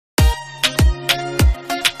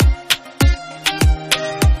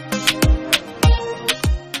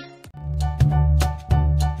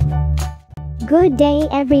Good day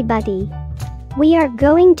everybody. We are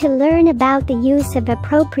going to learn about the use of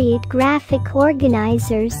appropriate graphic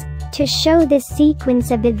organizers to show the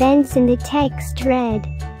sequence of events in the text read.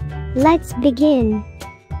 Let's begin.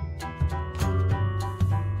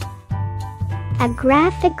 A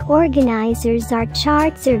graphic organizers are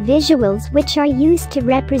charts or visuals which are used to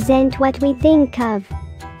represent what we think of.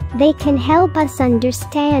 They can help us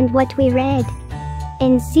understand what we read.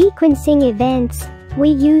 In sequencing events, we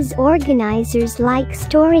use organizers like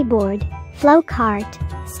storyboard, flowchart,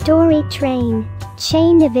 story train,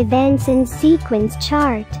 chain of events and sequence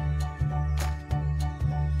chart.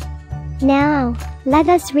 Now, let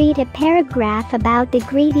us read a paragraph about the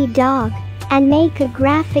greedy dog and make a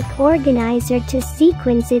graphic organizer to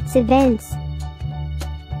sequence its events.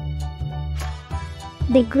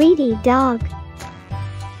 The greedy dog.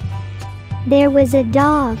 There was a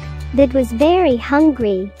dog that was very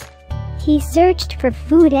hungry. He searched for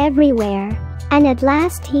food everywhere, and at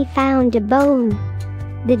last he found a bone.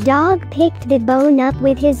 The dog picked the bone up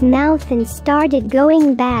with his mouth and started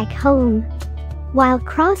going back home. While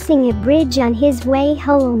crossing a bridge on his way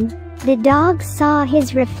home, the dog saw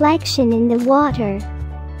his reflection in the water.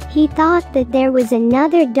 He thought that there was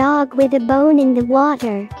another dog with a bone in the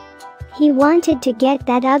water. He wanted to get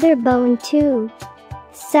that other bone too.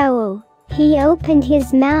 So, he opened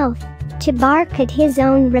his mouth to bark at his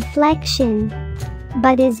own reflection.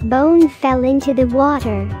 But his bone fell into the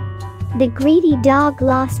water. The greedy dog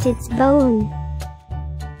lost its bone.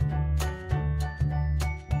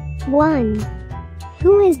 1.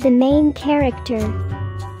 Who is the main character?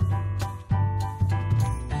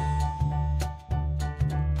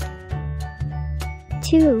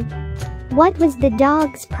 2. What was the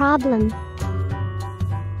dog's problem?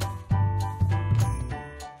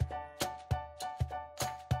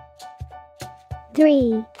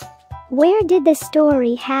 3. Where did the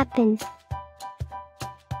story happen?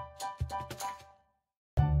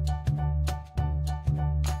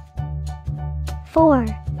 4.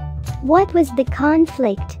 What was the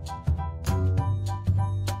conflict?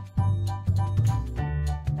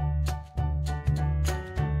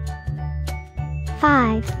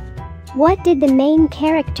 5. What did the main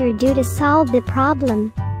character do to solve the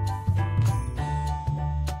problem?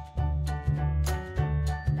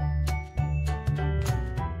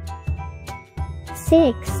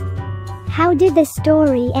 6. How did the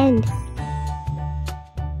story end?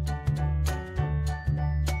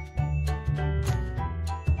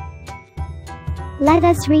 Let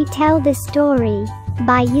us retell the story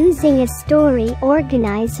by using a story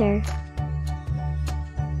organizer.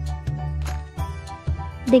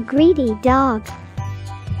 The greedy dog.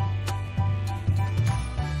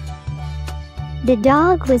 The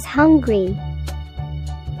dog was hungry.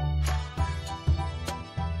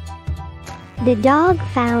 The dog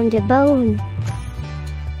found a bone.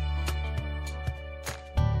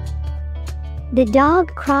 The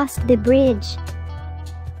dog crossed the bridge.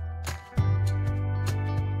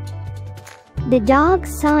 The dog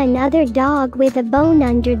saw another dog with a bone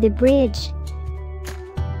under the bridge.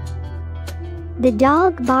 The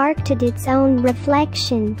dog barked at its own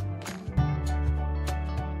reflection.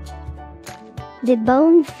 The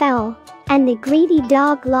bone fell, and the greedy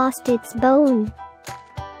dog lost its bone.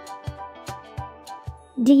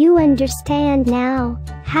 Do you understand now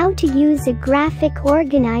how to use a graphic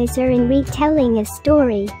organizer in retelling a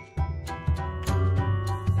story?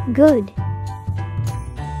 Good.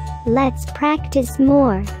 Let's practice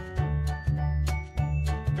more.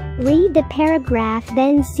 Read the paragraph,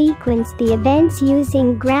 then sequence the events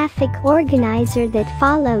using graphic organizer that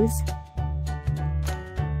follows.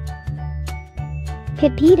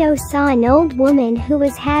 Pepito saw an old woman who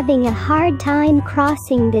was having a hard time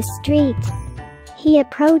crossing the street. He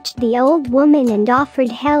approached the old woman and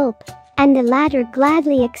offered help, and the latter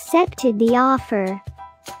gladly accepted the offer.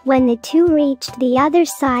 When the two reached the other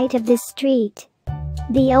side of the street,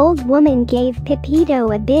 the old woman gave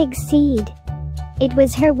Pepito a big seed. It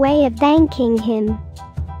was her way of thanking him.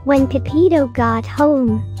 When Pepito got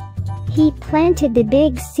home, he planted the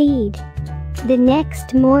big seed. The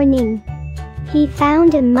next morning, he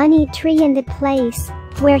found a money tree in the place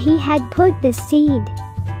where he had put the seed.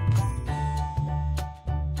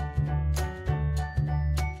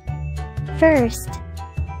 First,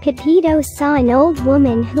 Pepito saw an old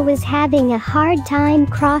woman who was having a hard time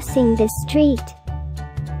crossing the street.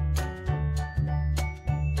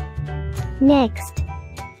 Next,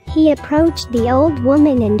 he approached the old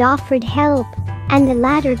woman and offered help, and the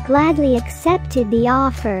latter gladly accepted the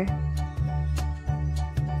offer.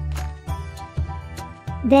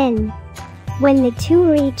 Then, when the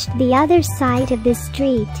two reached the other side of the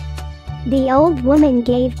street, The old woman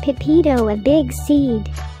gave Pepito a big seed.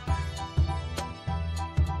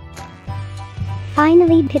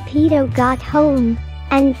 Finally, Pepito got home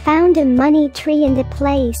and found a money tree in the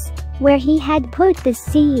place where he had put the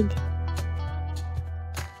seed.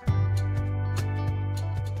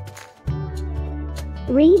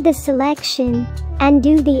 Read the selection and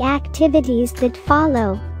do the activities that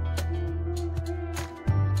follow.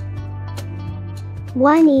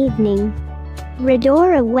 One evening,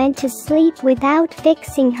 Redora went to sleep without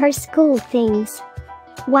fixing her school things.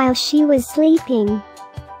 While she was sleeping,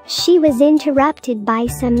 she was interrupted by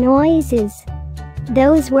some noises.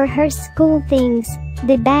 Those were her school things: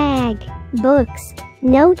 the bag, books,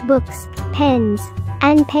 notebooks, pens,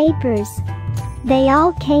 and papers. They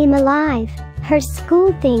all came alive. Her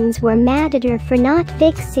school things were mad at her for not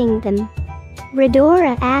fixing them.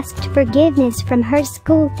 Redora asked forgiveness from her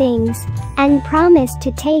school things and promised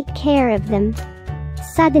to take care of them.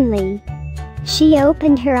 Suddenly, she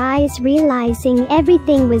opened her eyes, realizing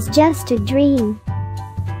everything was just a dream.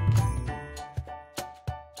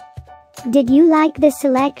 Did you like the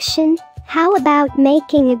selection? How about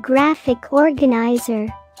making a graphic organizer?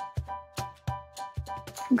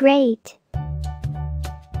 Great!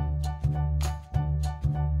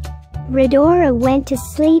 Redora went to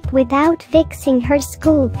sleep without fixing her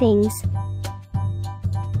school things.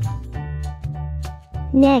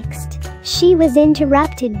 Next, she was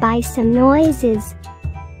interrupted by some noises.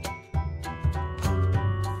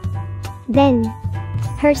 Then,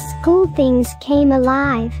 her school things came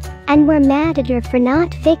alive and were mad at her for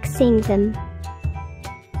not fixing them.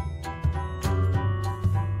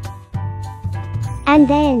 And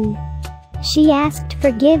then, she asked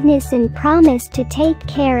forgiveness and promised to take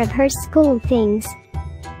care of her school things.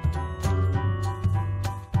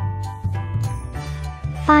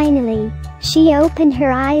 Finally, she opened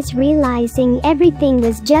her eyes, realizing everything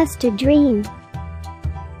was just a dream.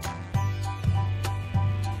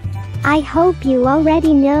 I hope you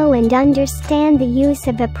already know and understand the use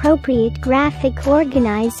of appropriate graphic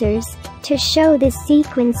organizers to show the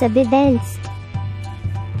sequence of events.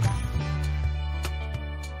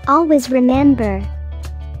 Always remember,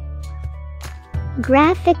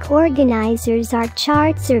 graphic organizers are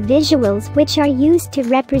charts or visuals which are used to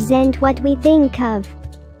represent what we think of.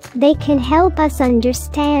 They can help us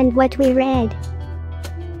understand what we read.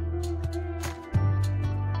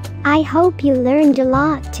 I hope you learned a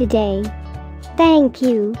lot today. Thank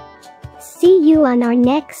you. See you on our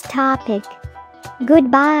next topic.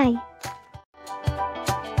 Goodbye.